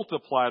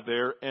 Multiply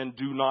there and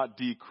do not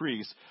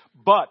decrease.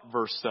 But,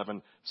 verse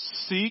 7,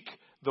 seek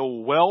the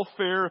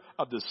welfare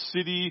of the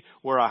city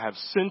where I have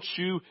sent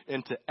you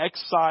into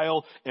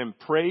exile and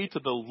pray to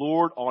the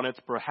Lord on its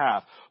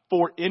behalf.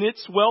 For in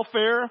its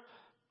welfare,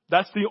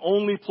 that's the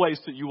only place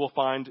that you will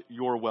find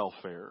your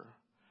welfare.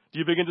 Do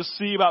you begin to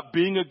see about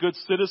being a good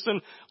citizen,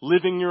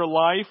 living your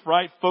life,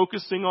 right?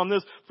 Focusing on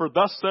this. For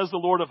thus says the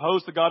Lord of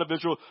hosts, the God of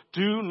Israel,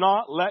 do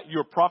not let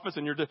your prophets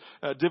and your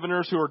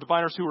diviners who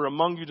are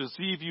among you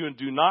deceive you, and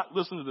do not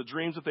listen to the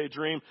dreams that they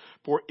dream.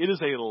 For it is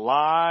a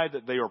lie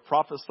that they are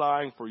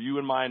prophesying for you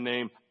in my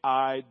name.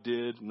 I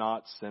did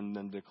not send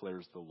them,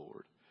 declares the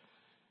Lord.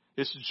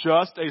 It's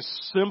just a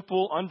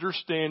simple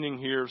understanding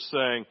here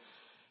saying,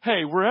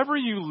 hey, wherever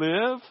you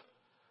live,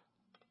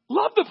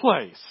 love the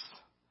place.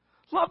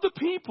 Love the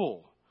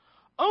people.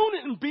 Own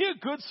it and be a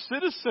good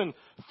citizen.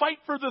 Fight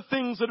for the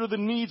things that are the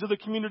needs of the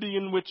community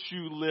in which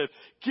you live.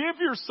 Give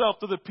yourself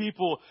to the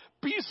people.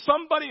 Be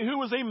somebody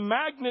who is a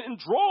magnet and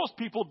draws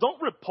people.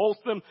 Don't repulse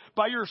them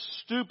by your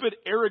stupid,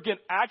 arrogant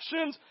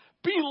actions.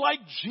 Be like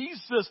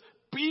Jesus.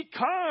 Be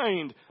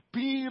kind.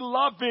 Be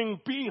loving.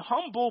 Be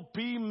humble.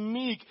 Be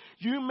meek.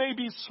 You may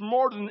be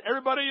smarter than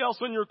everybody else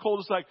on your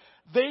cul-de-sac.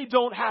 They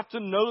don't have to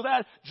know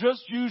that.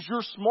 Just use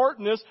your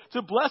smartness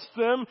to bless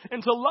them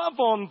and to love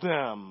on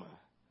them.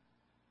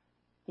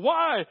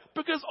 Why?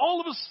 Because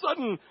all of a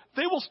sudden,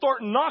 they will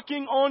start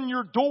knocking on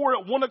your door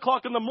at 1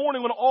 o'clock in the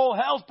morning when all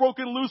hell's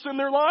broken loose in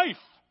their life.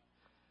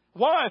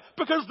 Why?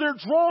 Because they're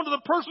drawn to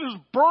the person who's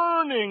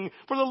burning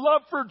for the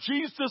love for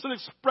Jesus and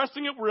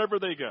expressing it wherever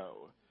they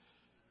go.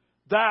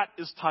 That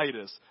is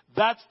Titus.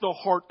 That's the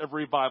heart of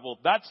revival.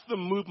 That's the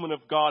movement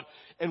of God.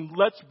 And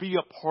let's be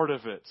a part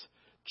of it.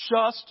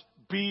 Just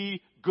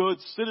be good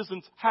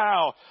citizens.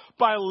 How?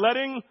 By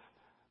letting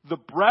the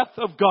breath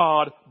of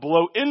God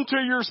blow into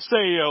your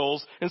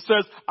sails and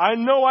says, I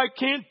know I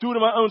can't do it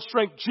in my own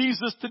strength.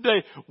 Jesus,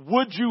 today,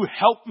 would you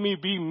help me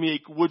be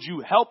meek? Would you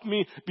help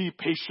me be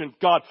patient?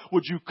 God,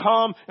 would you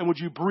come and would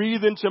you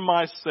breathe into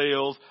my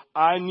sails?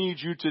 I need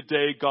you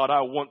today, God.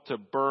 I want to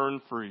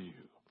burn for you.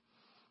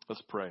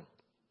 Let's pray.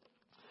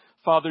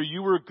 Father,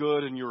 you are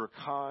good and you are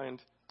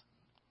kind.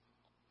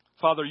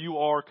 Father, you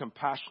are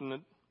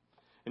compassionate.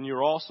 And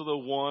you're also the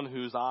one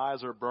whose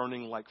eyes are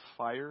burning like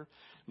fire.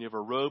 And you have a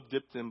robe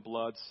dipped in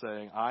blood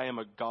saying, I am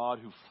a God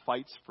who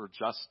fights for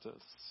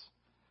justice.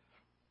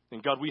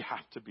 And God, we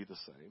have to be the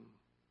same.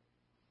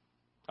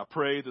 I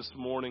pray this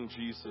morning,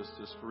 Jesus,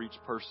 just for each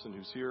person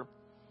who's here,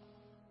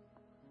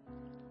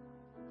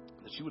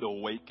 that you would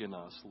awaken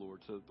us, Lord,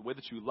 to the way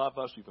that you love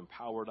us, you've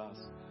empowered us,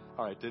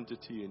 our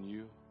identity in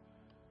you.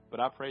 But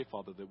I pray,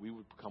 Father, that we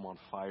would become on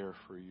fire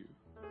for you.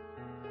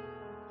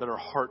 That our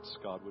hearts,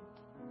 God, would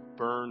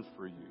burn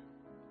for you,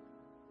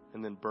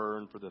 and then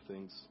burn for the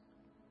things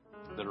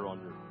that are on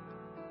your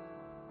heart.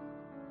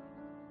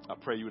 I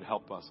pray you would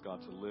help us,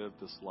 God, to live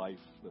this life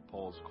that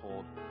Paul's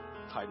called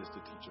Titus to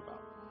teach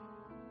about.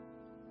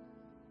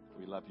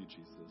 We love you,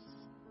 Jesus.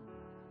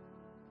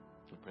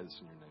 I pray this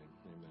in your name.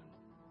 Amen.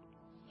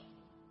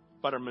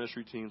 Invite our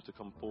ministry teams to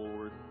come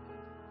forward.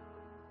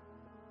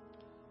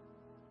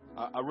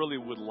 I really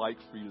would like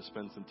for you to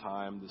spend some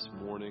time this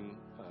morning,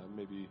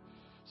 maybe.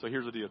 So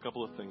here's the deal, a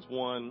couple of things.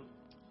 One,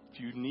 if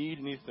you need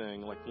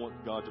anything, like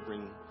want God to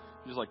bring,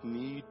 just like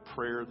need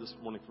prayer this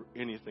morning for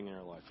anything in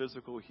your life,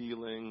 physical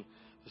healing,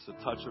 just a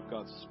touch of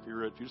God's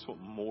Spirit. If you just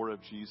want more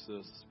of Jesus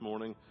this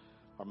morning,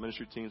 our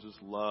ministry teams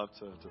just love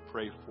to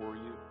pray for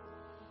you.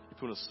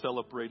 If you want to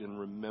celebrate and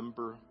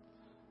remember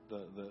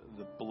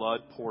the blood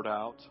poured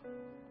out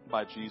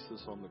by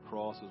Jesus on the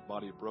cross, his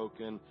body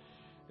broken,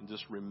 and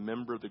just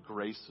remember the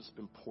grace that's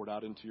been poured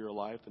out into your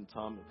life, and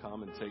time to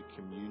come and take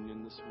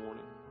communion this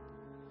morning.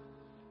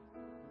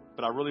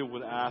 But I really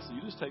would ask that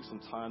you just take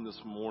some time this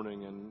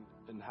morning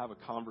and have a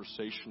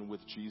conversation with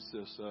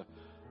Jesus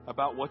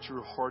about what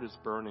your heart is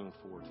burning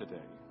for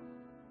today,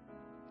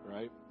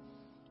 right?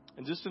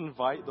 And just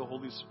invite the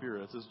Holy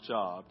Spirit, it's his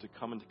job, to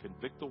come and to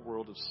convict the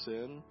world of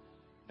sin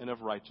and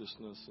of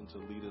righteousness and to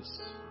lead us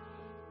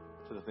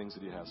to the things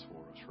that he has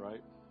for us,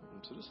 right?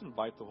 And so just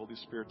invite the Holy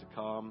Spirit to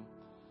come,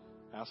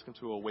 ask him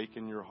to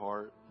awaken your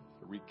heart,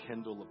 to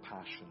rekindle a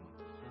passion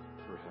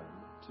for him.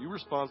 So you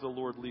respond as the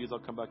Lord leads. I'll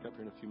come back up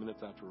here in a few minutes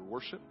after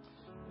worship,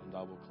 and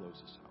I will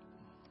close this out.